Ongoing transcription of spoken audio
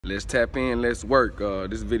Let's tap in, let's work.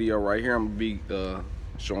 This video right here, I'm gonna be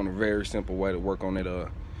showing a very simple way to work on that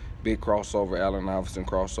big crossover, Allen Iverson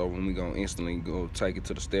crossover, and we're gonna instantly go take it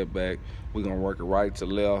to the step back. We're gonna work it right to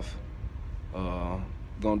left.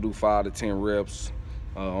 Gonna do 5 to 10 reps.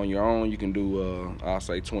 On your own, you can do, I'll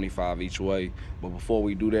say 25 each way. But before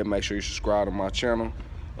we do that, make sure you subscribe to my channel.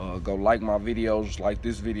 Go like my videos, like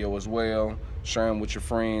this video as well. Share them with your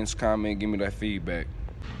friends, comment, give me that feedback.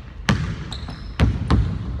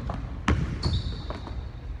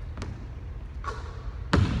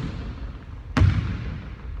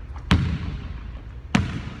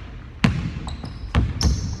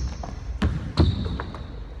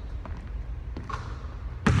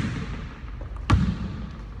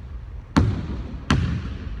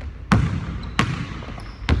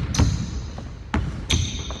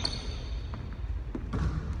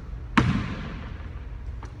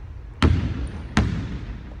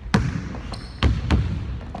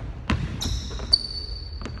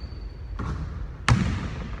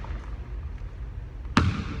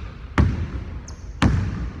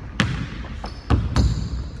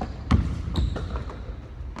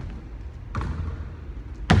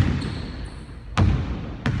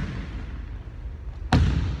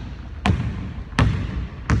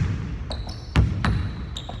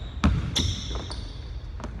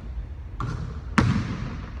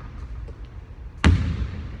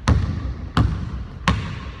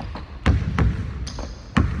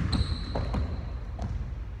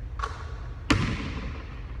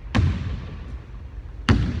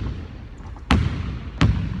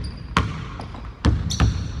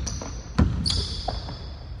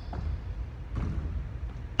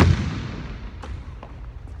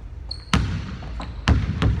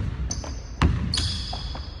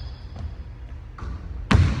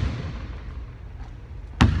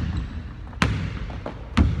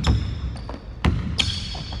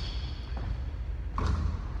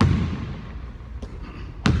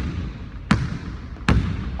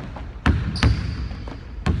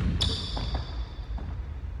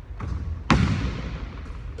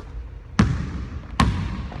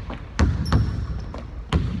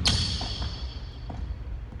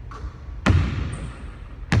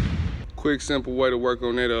 Quick, simple way to work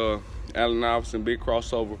on that Allen Iverson big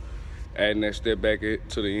crossover, adding that step back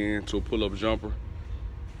to the end to a pull-up jumper.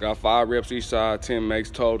 Got 5 reps each side, 10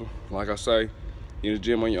 makes total. Like I say, in the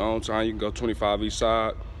gym on your own time, you can go 25 each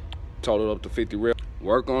side, total up to 50 reps.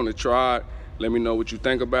 Work on it, try it. Let me know what you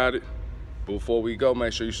think about it. But before we go,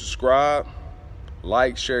 make sure you subscribe,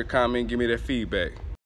 like, share, comment, give me that feedback.